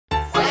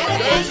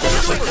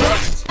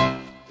Supercut!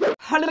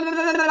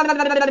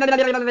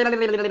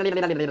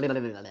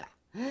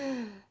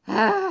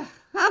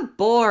 I'm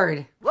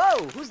bored.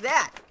 Whoa, who's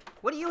that?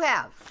 What do you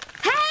have?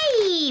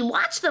 Hey,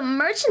 watch the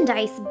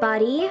merchandise,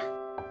 buddy.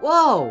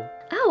 Whoa.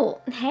 Oh,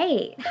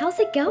 hey, how's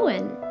it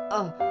going?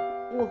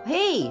 Well,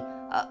 hey,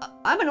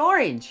 I'm an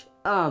orange.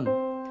 Are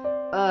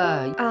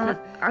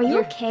you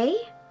okay?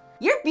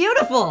 You're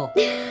beautiful.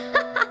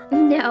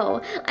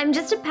 No, I'm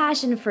just a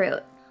passion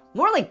fruit.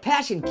 More like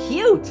passion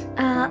cute.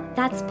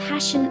 That's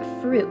passion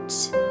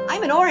fruit.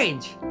 I'm an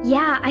orange.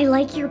 Yeah, I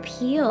like your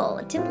peel.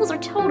 Dimples are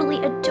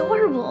totally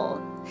adorable.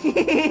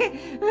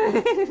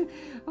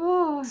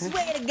 Oh.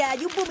 Swear to God,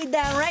 you put me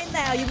down right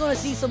now, you're gonna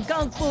see some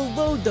Kung Fu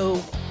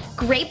Voodoo.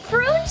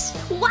 Grapefruit?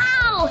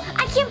 Wow,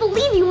 I can't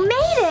believe you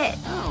made it.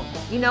 Oh,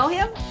 you know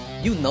him?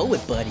 You know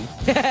it, buddy.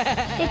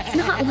 It's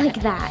not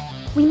like that.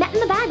 We met in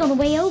the bag on the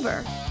way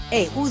over.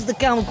 Hey, who's the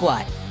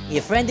kumquat? He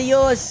a friend of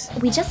yours?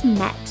 We just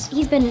met.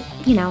 He's been,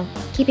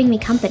 keeping me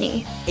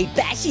company. Hey,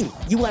 Passion,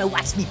 you wanna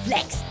watch me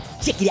flex?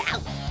 Check it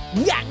out.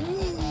 Yeah.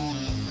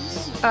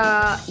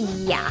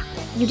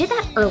 You did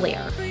that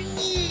earlier.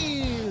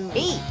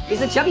 Hey, is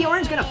the chubby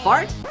orange gonna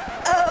fart?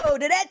 Oh,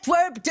 did that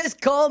twerp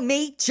just call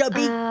me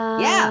chubby?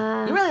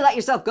 Yeah, you really let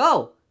yourself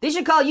go. They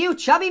should call you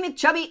Chubby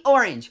McChubby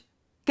Orange.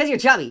 Cause you're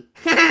chubby.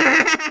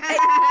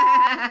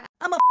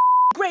 I'm a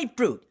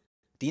grapefruit.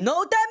 Do you know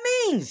what that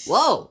means?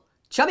 Whoa,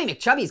 Chubby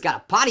McChubby's got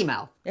a potty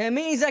mouth. It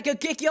means I could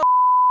kick your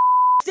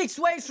 6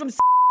 ways from.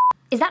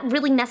 Is that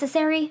really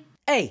necessary?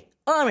 Hey,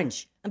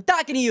 Orange, I'm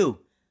talking to you.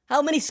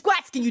 How many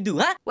squats can you do,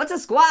 huh? What's a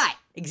squat?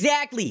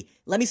 Exactly.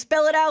 Let me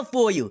spell it out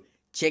for you.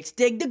 Chicks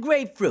dig the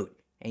grapefruit.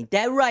 Ain't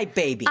that right,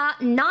 baby?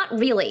 Not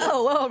really.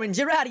 Oh, Orange,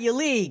 you're out of your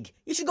league.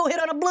 You should go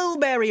hit on a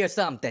blueberry or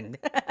something.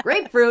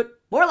 Grapefruit?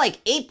 More like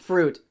ape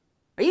fruit.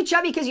 Are you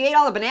chubby because you ate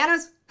all the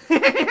bananas?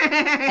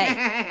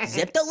 Hey,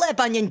 zip the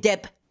lip, onion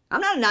dip. I'm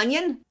not an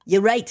onion.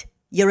 You're right.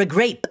 You're a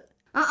grape.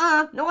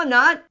 No I'm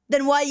not.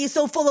 Then why are you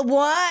so full of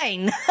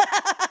wine?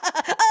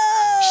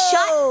 Oh!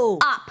 Shut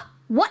up!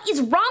 What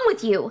is wrong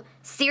with you?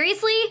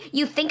 Seriously?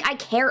 You think I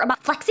care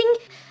about flexing?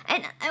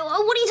 And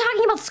what are you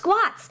talking about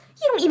squats?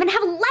 You don't even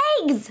have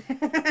legs!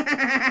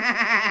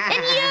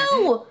 And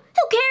you!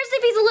 Who cares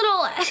if he's a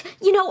little,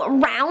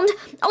 round?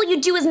 All you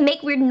do is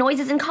make weird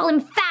noises and call him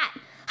fat.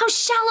 How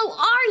shallow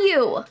are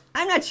you?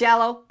 I'm not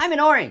shallow. I'm an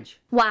orange.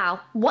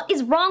 Wow, what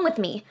is wrong with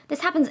me? This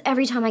happens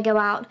every time I go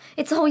out.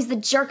 It's always the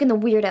jerk and the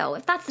weirdo.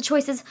 If that's the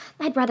choices,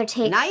 I'd rather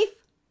take... Knife?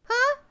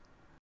 Huh?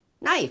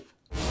 Knife.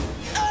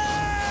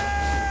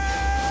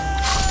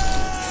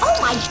 Oh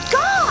my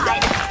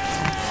God!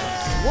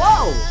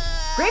 Whoa!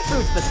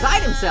 Grapefruit's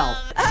beside himself.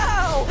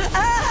 Ow!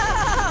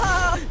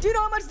 Ow! Do you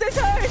know how much this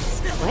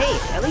hurts? Well, hey,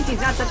 at least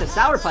he's not such a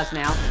sourpuss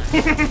now.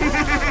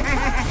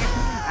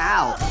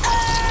 Ow.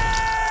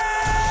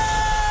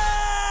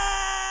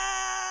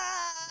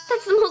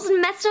 That's the most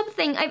messed up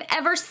thing I've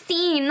ever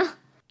seen.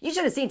 You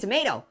should have seen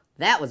Tomato.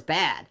 That was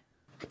bad.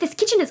 This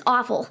kitchen is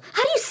awful.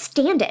 How do you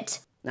stand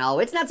it? No,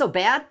 it's not so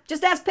bad.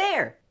 Just ask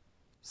Pear.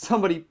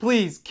 Somebody,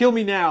 please, kill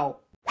me now.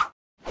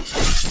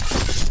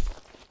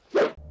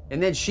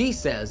 And then she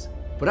says,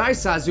 but I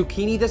saw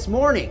Zucchini this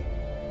morning.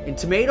 And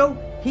Tomato,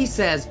 he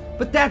says,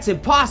 but that's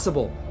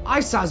impossible. I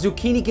saw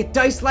Zucchini get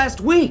diced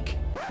last week.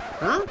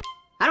 Huh?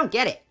 I don't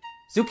get it.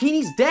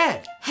 Zucchini's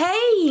dead.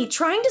 Hey,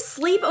 trying to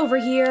sleep over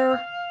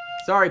here.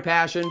 Sorry,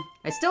 Passion.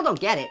 I still don't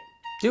get it.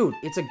 Dude,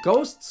 it's a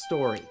ghost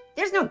story.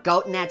 There's no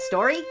goat in that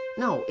story.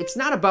 No, it's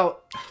not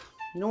about...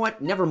 You know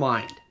what? Never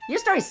mind. Your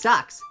story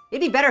sucks.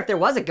 It'd be better if there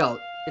was a goat.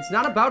 It's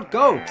not about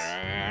goats.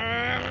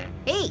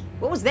 Hey,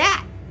 what was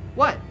that?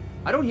 What?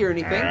 I don't hear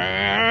anything.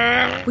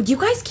 Would you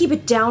guys keep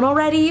it down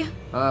already?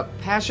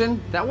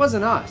 Passion, that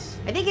wasn't us.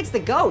 I think it's the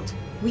goat.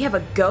 We have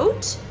a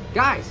goat?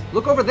 Guys,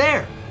 look over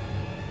there.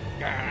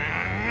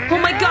 Oh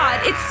my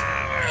God, it's...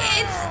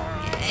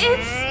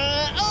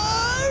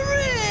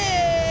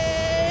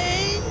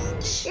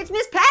 Orange! It's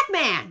Miss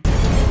Pac-Man.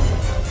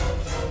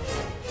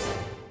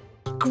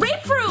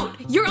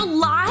 Grapefruit! You're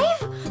alive?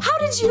 How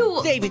did you...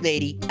 Save it,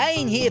 lady. I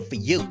ain't here for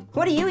you.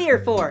 What are you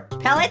here for?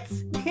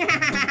 Pellets?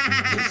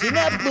 Listen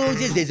up,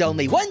 losers. There's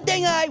only one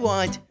thing I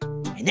want,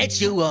 and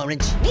that's you,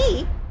 Orange.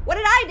 Me? What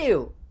did I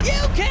do?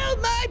 You killed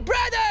my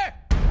brother!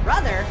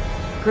 Brother?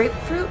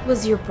 Grapefruit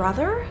was your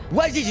brother?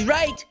 Was his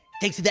right?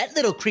 Thanks to that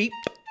little creep.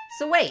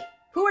 So wait,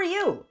 who are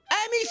you?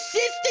 I'm his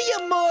sister, you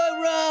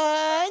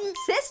moron!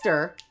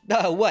 Sister?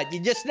 Oh, what? You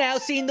just now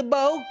seen the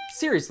bow?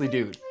 Seriously,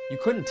 dude, you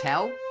couldn't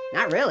tell?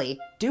 Not really.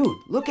 Dude,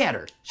 look at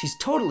her. She's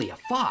totally a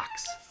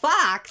fox.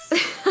 Fox?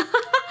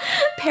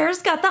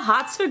 Pear's got the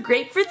hots for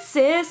Grapefruit's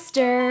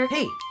sister.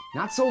 Hey,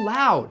 not so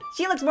loud.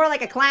 She looks more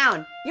like a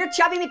clown. You're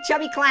Chubby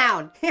McChubby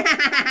Clown. Hey,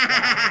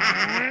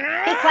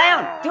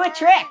 clown, do a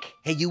trick.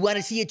 Hey, you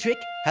wanna see a trick?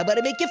 How about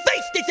I make your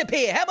face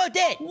disappear? How about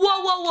that?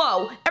 Whoa, whoa,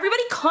 whoa.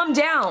 Everybody calm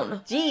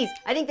down. Jeez,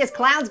 I think this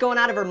clown's going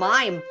out of her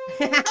mime.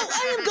 Oh,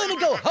 I am gonna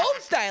go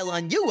home style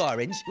on you,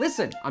 Orange.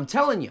 Listen, I'm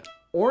telling you,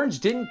 Orange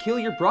didn't kill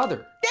your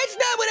brother. That's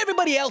not what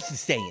everybody else is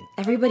saying.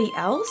 Everybody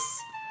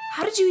else?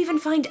 How did you even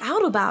find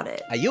out about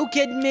it? Are you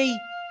kidding me?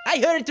 I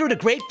heard it through the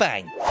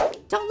grapevine.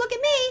 Don't look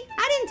at me.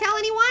 I didn't tell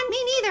anyone.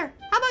 Me neither.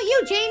 How about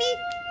you, Janie?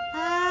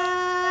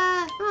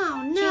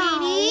 Oh no.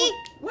 Janie?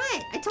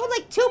 What? I told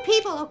like 2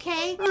 people,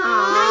 okay?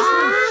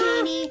 Nice one,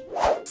 Janie.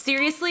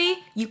 Seriously,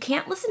 you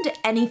can't listen to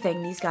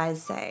anything these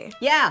guys say.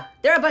 Yeah,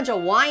 they're a bunch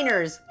of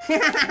whiners. I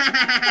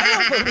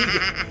don't believe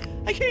it.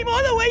 I came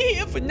all the way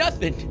here for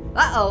nothing.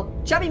 Uh-oh,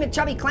 Chubby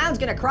McChubby Clown's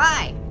gonna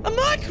cry. I'm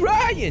not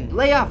crying.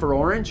 Lay off her,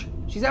 Orange.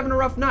 She's having a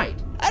rough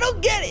night. I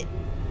don't get it.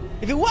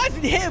 If it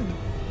wasn't him,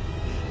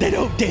 then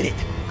who did it?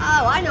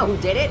 Oh, I know who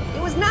did it.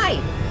 It was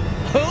Knife.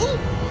 Who?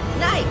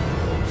 Knife.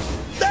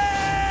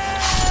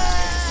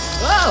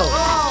 Whoa!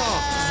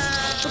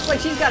 Looks like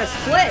she's got a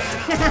split.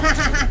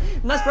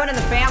 Must run in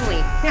the family.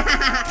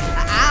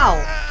 Ow!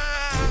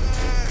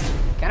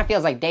 Kinda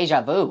feels like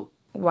deja vu.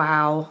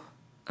 Wow.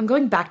 I'm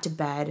going back to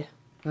bed.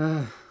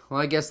 Well,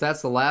 I guess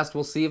that's the last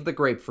we'll see of the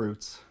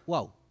Grapefruits.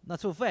 Whoa, not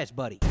so fast,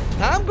 buddy.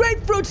 I'm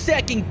Grapefruit's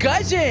second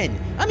cousin.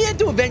 I'm here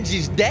to avenge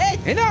his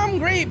death. And I'm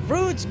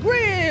Grapefruit's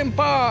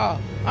grandpa.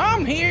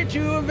 I'm here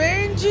to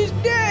avenge his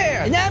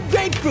death. And I'm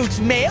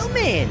Grapefruit's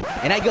mailman.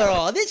 And I got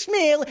all this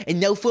mail and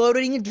no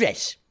forwarding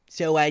address.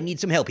 So I need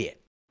some help here.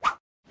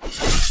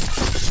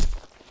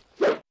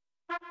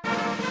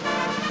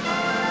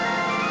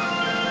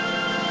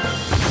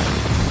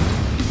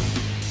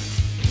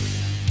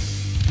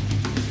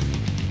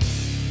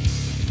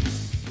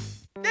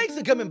 Thanks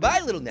for coming by,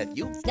 little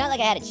nephew. It's not like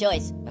I had a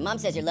choice. My mom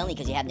says you're lonely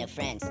because you have no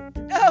friends.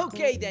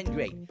 Okay, then,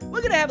 great.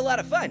 We're gonna have a lot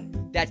of fun.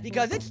 That's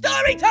because it's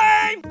story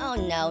time! Oh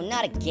no,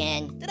 not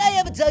again. Did I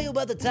ever tell you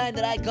about the time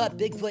that I caught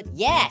Bigfoot?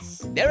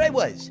 Yes! There I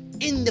was,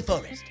 in the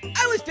forest.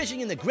 I was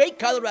fishing in the Great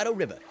Colorado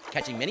River,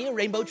 catching many a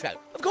rainbow trout.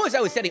 Of course,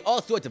 I was setting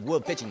all sorts of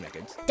world fishing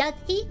records. Does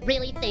he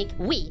really think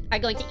we are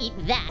going to eat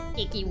that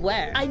icky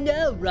worm? I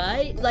know,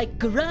 right? Like,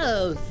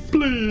 gross.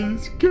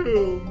 Please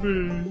kill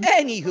me.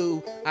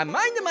 Anywho, I'm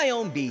minding my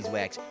own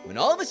beeswax when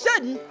all of a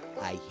sudden,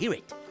 I hear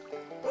it.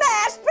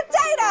 Mashed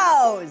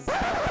potatoes!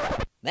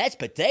 Mashed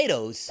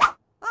potatoes?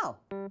 Oh,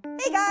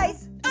 hey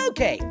guys!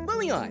 Okay,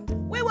 moving on.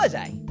 Where was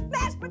I?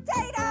 Mashed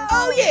potatoes!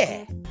 Oh,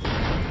 yeah!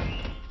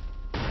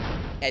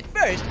 At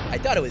first, I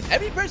thought it was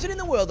every person in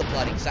the world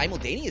applauding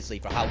simultaneously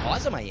for how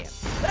awesome I am.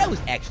 But I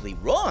was actually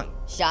wrong.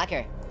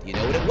 Shocker. Do you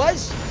know what it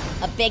was?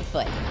 A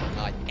Bigfoot.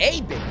 Not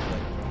a Bigfoot.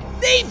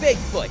 The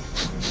Bigfoot!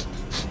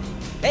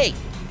 Hey,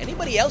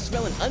 anybody else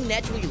smell an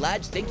unnaturally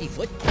large stinky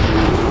foot?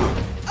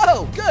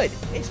 Oh, good.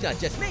 It's not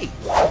just me.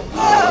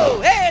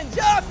 Oh, hands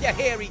off, you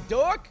hairy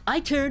dork!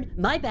 I turned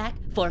my back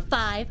for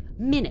 5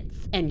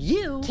 minutes, and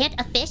you... Can't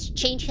a fish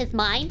change his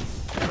mind?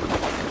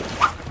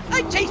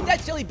 I chased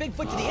that silly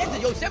Bigfoot to the end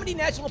of Yosemite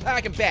National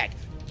Park and back.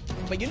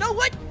 But you know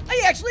what? I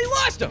actually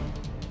lost him.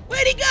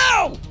 Where'd he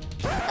go?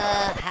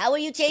 How are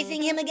you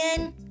chasing him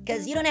again?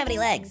 Because you don't have any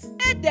legs.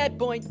 At that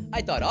point,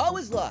 I thought all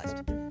was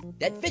lost.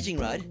 That fishing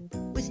rod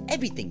was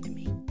everything to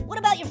me. What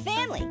about your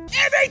family?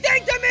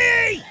 Everything to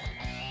me!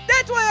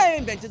 That's why I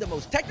invented the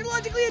most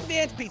technologically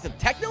advanced piece of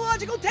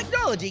technological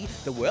technology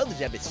the world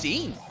has ever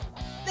seen.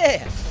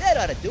 There, that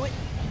ought to do it.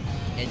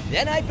 And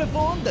then I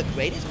performed the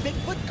greatest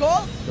Bigfoot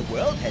call the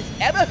world has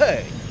ever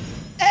heard.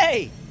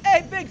 Hey,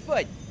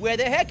 Bigfoot, where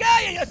the heck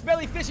are you, you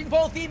smelly fishing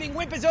pole thieving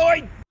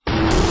whimperzoid?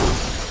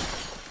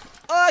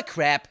 Oh,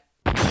 crap.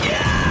 Mashed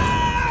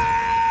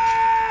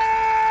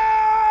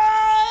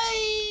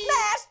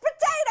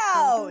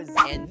potatoes!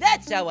 And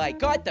that's how I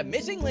caught the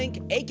missing link,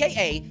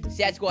 aka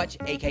Sasquatch,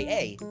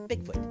 aka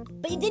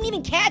Bigfoot. But you didn't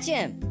even catch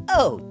him.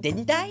 Oh,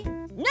 didn't I?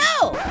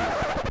 No!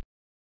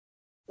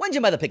 When's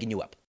your mother picking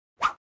you up?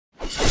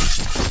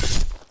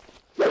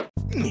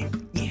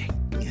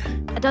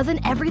 A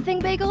dozen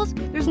everything bagels?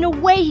 There's no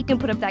way he can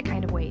put up that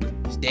kind of weight.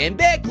 Stand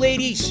back,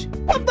 ladies.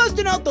 I'm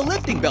busting out the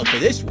lifting belt for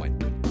this one.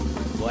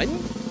 1,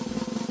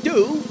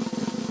 2,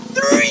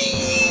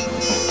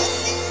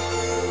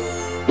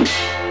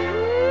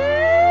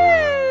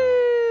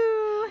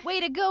 3! Way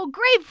to go,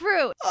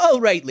 Grapefruit! All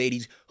right,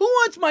 ladies. Who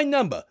wants my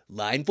number?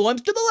 Line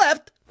forms to the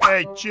left.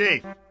 Hey,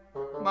 Chief.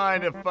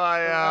 Mind if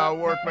I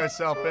work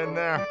myself in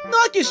there?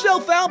 Knock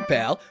yourself out,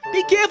 pal.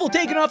 Be careful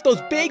taking off those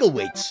bagel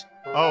weights.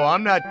 Oh,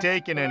 I'm not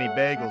taking any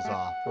bagels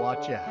off.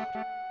 Watch out.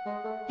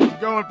 I'm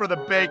going for the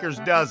baker's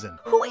dozen.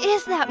 Who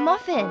is that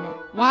muffin?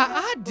 Why,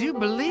 I do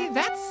believe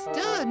that's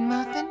Stud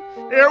Muffin.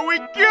 Here we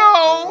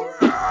go!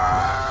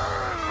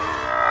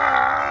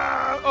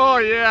 Oh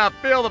yeah,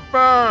 feel the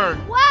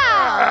burn.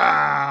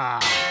 Wow!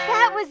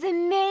 That was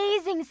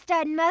amazing,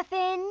 Stud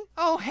Muffin.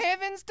 Oh,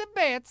 heavens to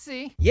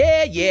Betsy.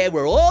 Yeah,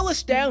 we're all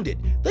astounded.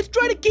 Let's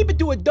try to keep it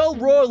to a dull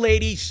roar,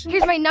 ladies.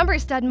 Here's my number,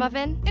 Stud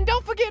Muffin. And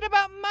don't forget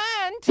about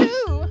mine,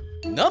 too.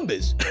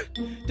 Numbers?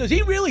 Does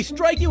he really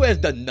strike you as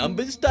the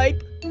numbers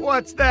type?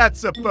 What's that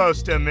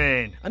supposed to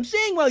mean? I'm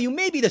saying while you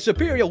may be the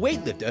superior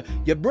weightlifter,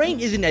 your brain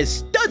isn't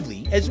as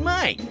studly as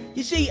mine.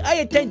 You see, I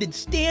attended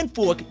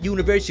Stanford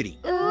University.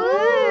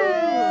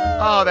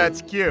 Oh,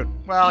 that's cute.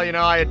 Well, you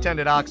know, I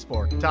attended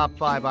Oxford. Top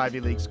 5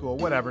 Ivy League school.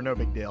 Whatever, no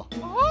big deal.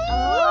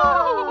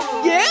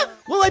 Yeah?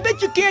 Well, I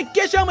bet you can't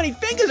guess how many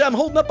fingers I'm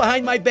holding up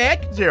behind my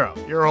back. 0.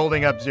 You're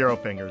holding up 0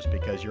 fingers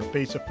because you're a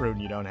piece of fruit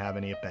and you don't have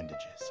any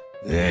appendages.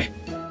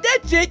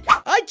 That's it.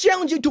 I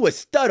challenge you to a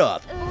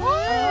stud-off.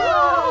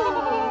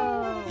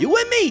 You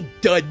and me,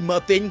 Dud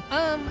Muffin.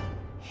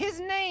 His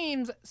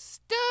name's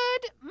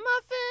Stud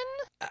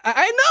Muffin?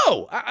 I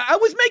know. I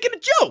was making a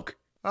joke.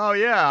 Oh,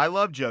 yeah, I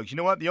love jokes. You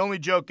know what? The only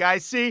joke I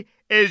see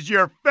is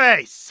your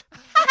face.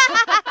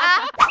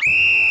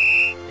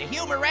 The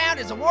humor round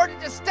is awarded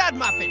to Stud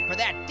Muffin for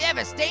that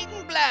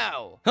devastating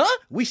blow. Huh?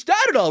 We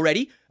started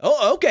already?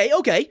 Oh, okay.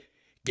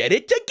 Get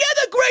it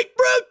together,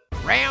 Grapefruit!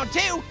 Round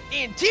 2,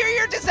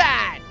 interior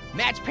design.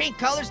 Match paint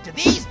colors to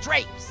these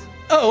drapes.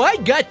 Oh, I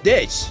got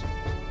this.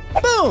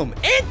 Boom,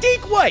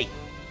 antique white.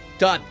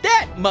 Top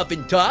that,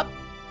 Muffin Top.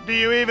 Do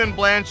you even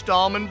blanched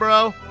almond,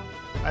 bro?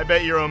 I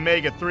bet your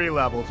omega-3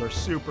 levels are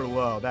super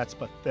low. That's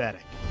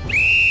pathetic.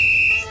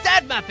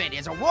 Stud Muffin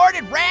is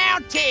awarded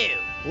round 2.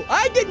 Well,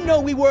 I didn't know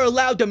we were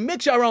allowed to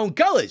mix our own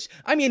colors.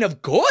 I mean,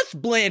 of course,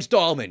 blanched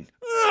almond.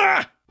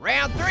 Ugh.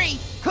 Round 3,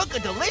 cook a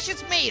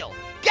delicious meal.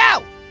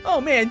 Go! Oh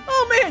man,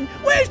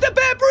 where's the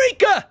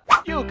paprika?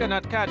 You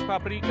cannot catch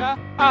paprika.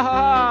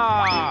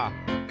 Ha!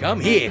 Come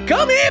here,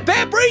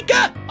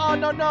 paprika! Oh,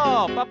 no,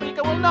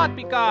 paprika will not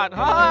be caught.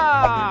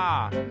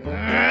 Ha!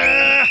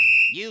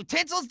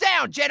 Utensils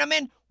down,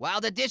 gentlemen.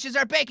 While the dishes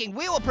are baking,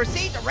 we will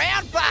proceed to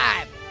round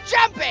 5.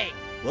 Jumping!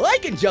 Well, I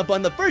can jump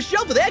on the first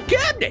shelf of that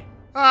cabinet.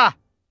 Ah,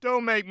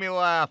 don't make me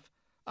laugh.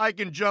 I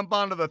can jump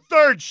onto the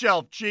 3rd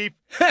shelf, Chief.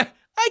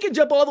 I can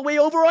jump all the way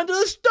over onto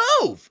the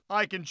stove.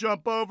 I can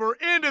jump over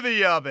into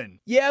the oven.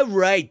 Yeah,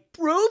 right.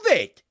 Prove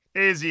it.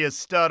 Easiest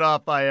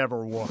stud-off I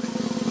ever won.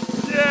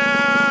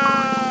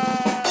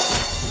 Yeah!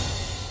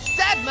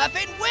 Stud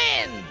Muffin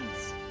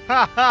wins!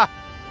 Ha ha!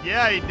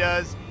 Yeah, he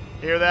does.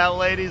 Hear that,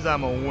 ladies?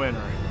 I'm a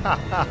winner. Ha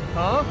ha!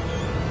 Huh?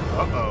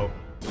 Uh-oh.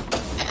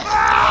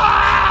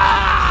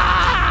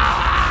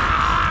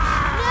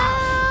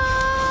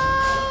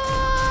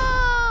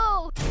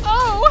 No!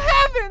 Oh,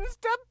 heavens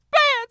to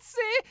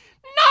Betsy!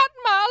 Not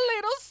my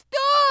little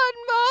Stud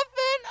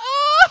Muffin!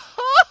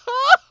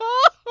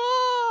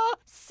 Oh!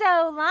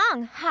 So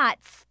long, hot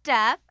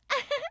stuff.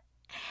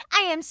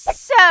 I am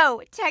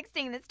so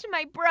texting this to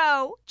my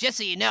bro. Just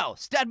so you know,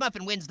 Stud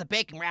Muffin wins the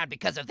baking round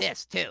because of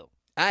this, too.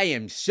 I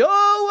am so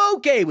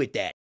okay with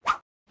that.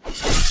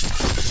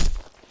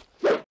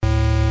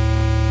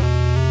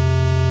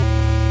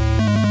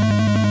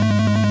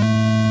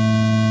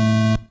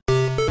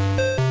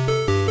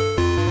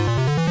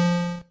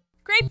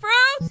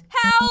 Grapefruit,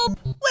 help!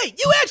 Wait,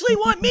 you actually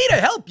want me to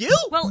help you?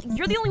 Well,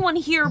 you're the only one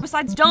here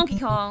besides Donkey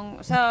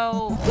Kong,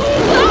 so...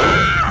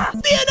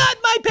 Fear not,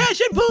 my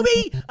passion,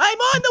 Pooby! I'm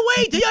on the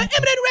way to your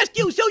imminent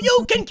rescue so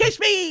you can kiss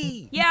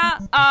me! Yeah,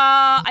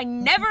 I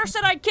never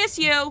said I'd kiss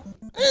you.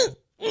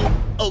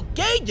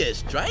 Okay,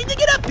 just trying to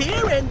get up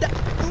here and...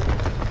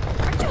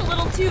 Aren't you a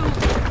little too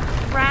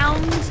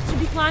round to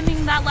be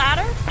climbing that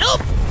ladder?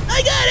 Nope!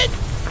 I got it!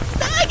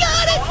 I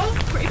got it!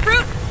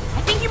 Grapefruit,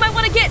 I think you might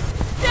want to get...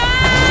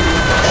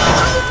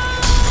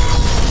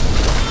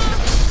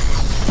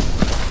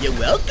 You're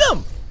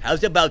welcome!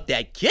 How's about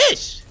that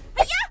kiss?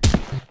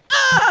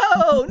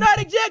 Oh, not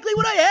exactly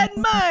what I had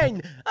in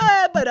mind,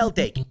 but I'll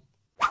take it.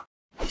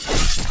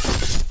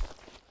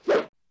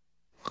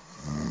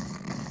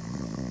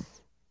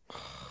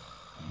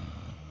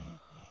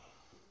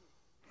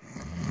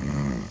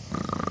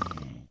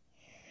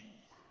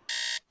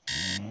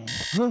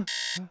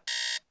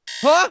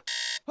 Huh?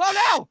 Oh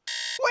no!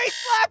 We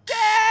slept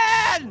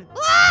in!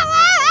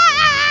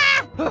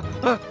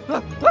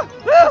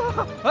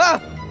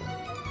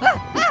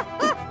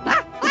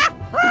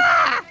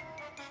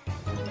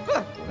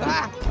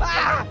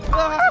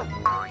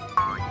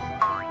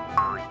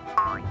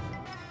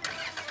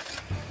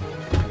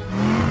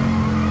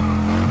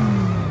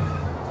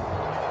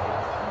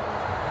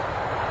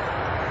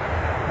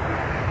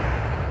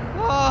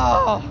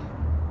 Oh,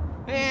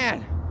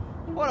 man,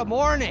 what a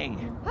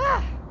morning.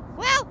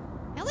 Well,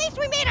 at least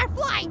we made our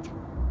flight.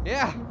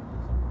 Yeah,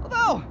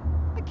 although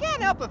I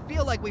can't help but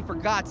feel like we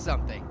forgot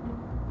something.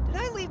 Did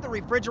I leave the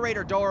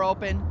refrigerator door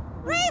open?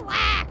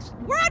 Relax.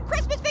 We're on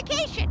Christmas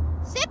vacation.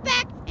 Sit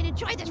back and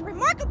enjoy this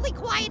remarkably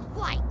quiet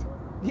flight.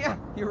 Yeah,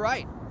 you're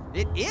right.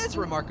 It is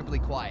remarkably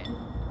quiet.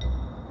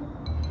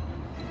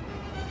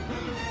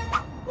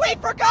 We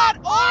forgot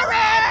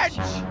orange!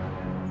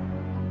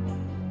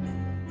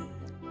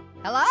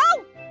 Hello?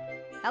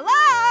 Hello?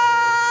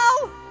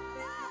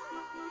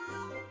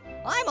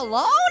 I'm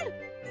alone?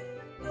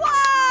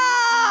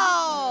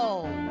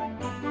 Whoa!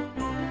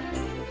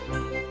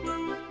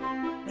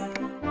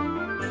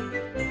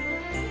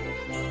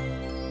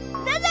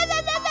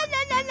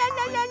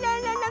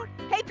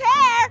 Hey,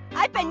 Pear!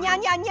 I've been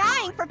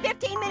nya-nya-nyaing for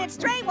 15 minutes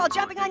straight while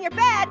jumping on your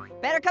bed.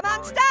 Better come out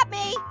and stop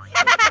me.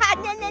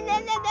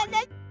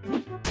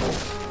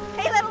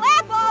 Hey, little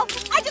apple!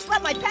 I just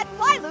let my pet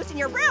fly loose in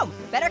your room.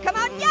 Better come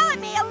out and yell at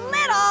me a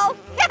little.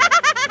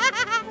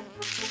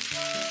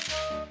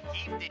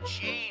 Keep the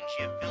change,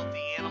 you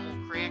filthy animal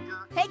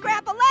cracker. Hey,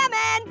 Grandpa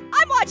Lemon!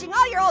 I'm watching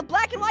all your old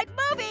black and white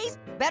movies.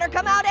 Better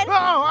come out and...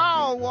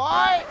 Oh,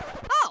 what?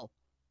 Oh,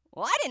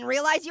 well, I didn't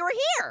realize you were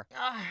here.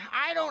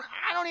 I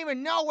don't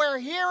even know where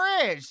here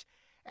is.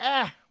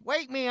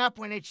 Wake me up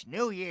when it's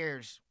New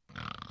Year's.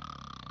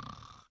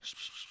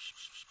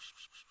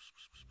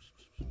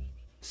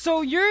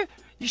 So you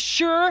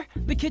sure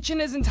the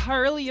kitchen is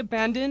entirely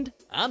abandoned?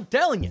 I'm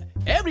telling you,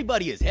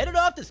 everybody is headed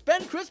off to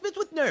spend Christmas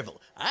with Nerval.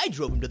 I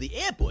drove him to the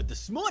airport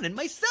this morning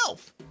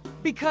myself.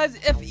 Because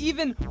if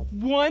even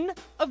one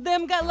of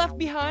them got left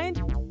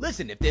behind?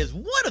 Listen, if there's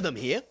one of them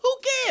here, who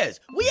cares?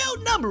 We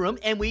outnumber them,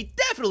 and we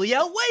definitely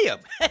outweigh them.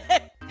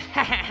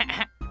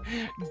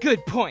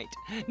 Good point.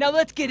 Now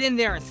let's get in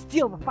there and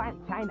steal the fine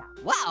china.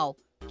 Wow,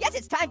 guess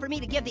it's time for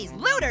me to give these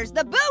looters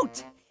the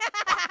boot.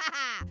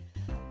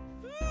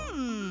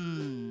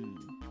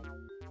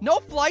 No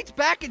flights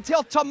back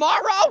until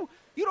tomorrow?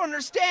 You don't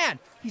understand.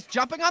 He's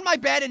jumping on my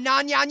bed and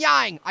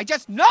nan-yan-yang. I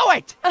just know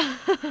it!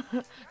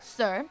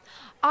 Sir,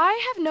 I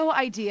have no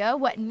idea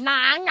what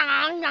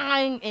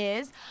nan-yan-yang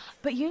is,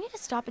 but you need to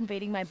stop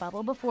invading my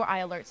bubble before I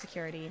alert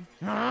security.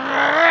 Don't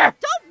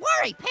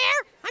worry,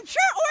 Pear. I'm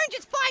sure Orange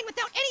is fine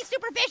without any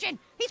supervision.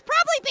 He's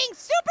probably being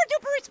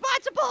super-duper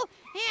responsible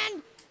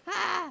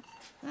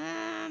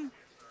and,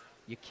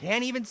 You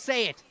can't even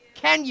say it,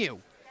 can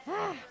you?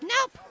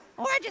 Nope.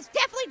 Orange is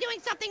definitely doing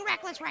something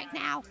reckless right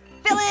now.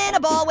 Filling a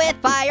bowl with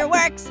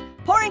fireworks,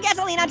 pouring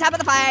gasoline on top of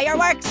the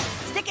fireworks,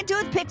 sticking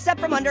toothpicks up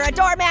from under a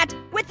doormat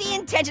with the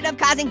intention of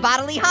causing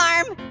bodily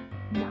harm.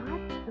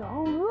 Not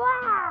so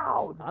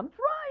loud. I'm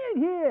trying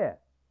here.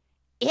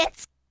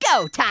 It's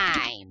go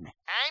time.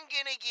 I'm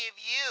gonna give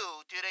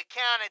you to the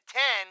count of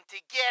 10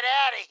 to get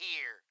out of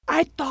here.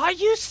 I thought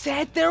you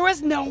said there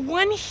was no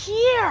one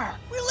here.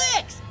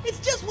 Relax. It's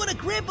just one of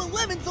Grandpa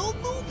Lemon's old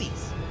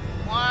movies.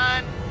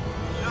 1,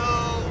 2,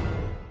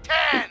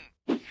 10.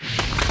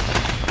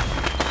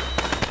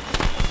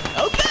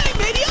 Okay,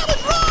 maybe I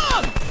was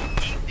wrong.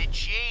 Keep the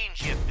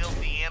change, you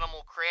filthy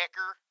animal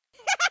cracker.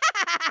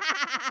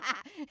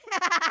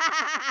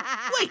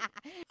 Wait,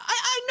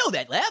 I know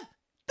that laugh.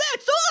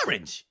 That's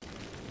Orange.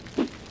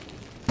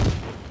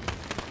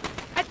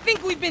 I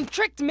think we've been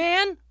tricked,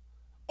 man.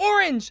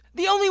 Orange,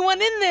 the only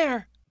one in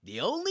there. The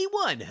only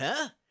one,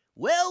 huh?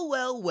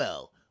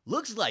 Well.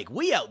 Looks like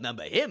we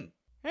outnumber him.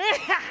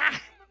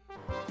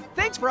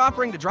 Thanks for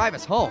offering to drive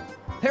us home.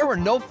 There were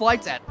no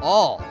flights at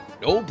all.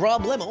 No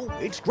problemo.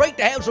 It's great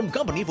to have some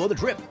company for the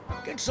trip.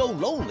 Gets so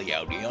lonely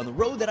out here on the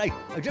road that I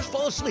just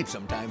fall asleep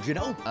sometimes, you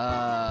know?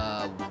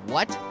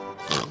 What?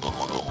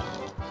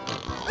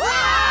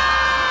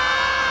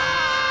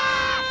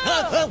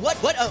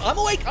 What? I'm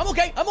awake. I'm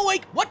okay. I'm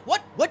awake. What?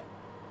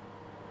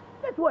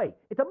 This way.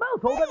 It's a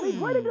mouse hole that leads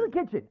right into the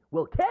kitchen.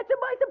 We'll catch him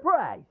by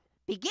surprise.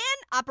 Begin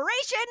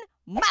Operation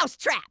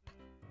Mousetrap.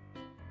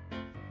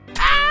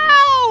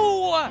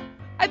 Ow!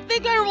 I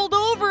think I rolled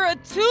over a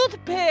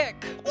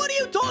toothpick. What are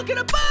you talking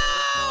about?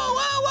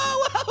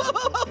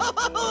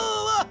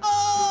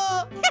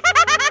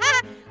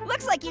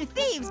 Looks like you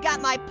thieves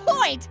got my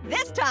point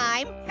this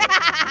time.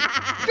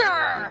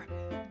 Grr!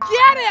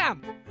 Get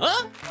him!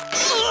 Huh?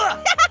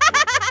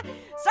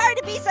 Sorry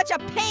to be such a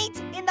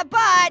paint in the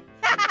butt.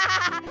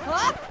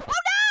 Huh? Oh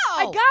no!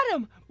 I got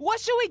him. What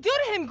should we do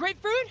to him,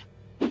 Grapefruit?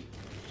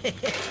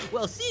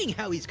 Well, seeing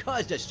how he's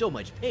caused us so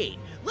much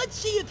pain, let's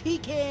see if he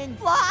can...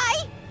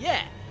 Fly?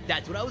 Yeah,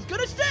 that's what I was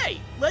gonna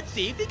say. Let's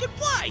see if he can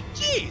fly.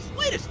 Jeez,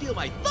 way to steal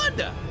my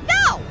thunder.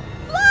 No!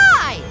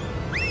 Fly!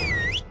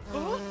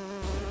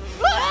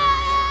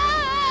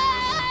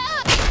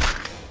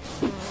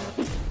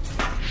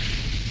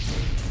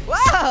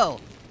 Whoa!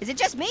 Is it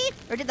just me,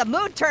 or did the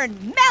mood turn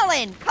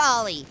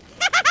melancholy?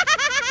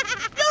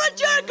 You're a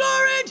jerk,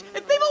 Orange!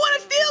 If people want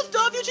to steal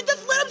stuff, you should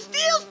just let them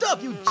steal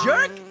stuff, you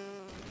jerk!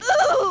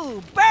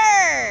 Ooh,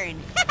 burn!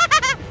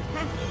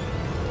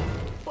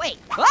 Wait.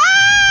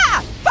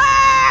 Ah!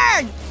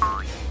 Burn!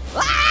 Ah!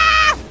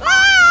 Ah!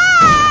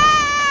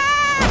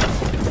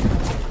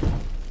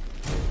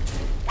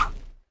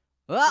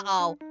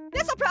 Uh-oh.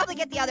 This'll probably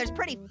get the others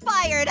pretty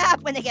fired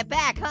up when they get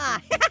back, huh?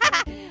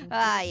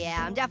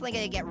 Yeah, I'm definitely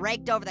gonna get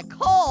raked over the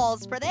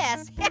coals for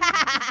this.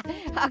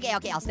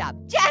 Okay, I'll stop.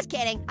 Just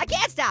kidding. I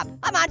can't stop.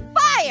 I'm on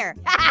fire!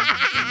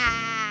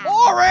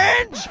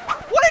 Orange!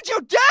 What did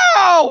you do?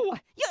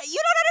 You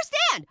don't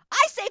understand.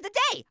 I saved the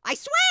day. I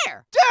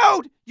swear.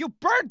 Dude, you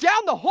burned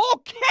down the whole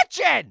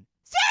kitchen!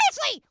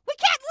 Seriously, we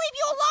can't leave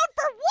you alone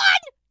for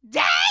one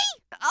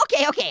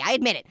day? Okay, I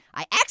admit it.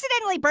 I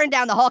accidentally burned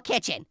down the whole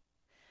kitchen.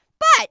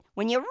 But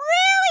when you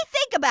really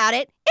think about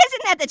it,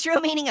 isn't that the true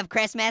meaning of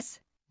Christmas?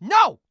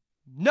 No,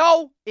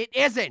 it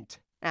isn't.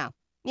 Oh,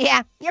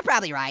 yeah, you're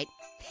probably right.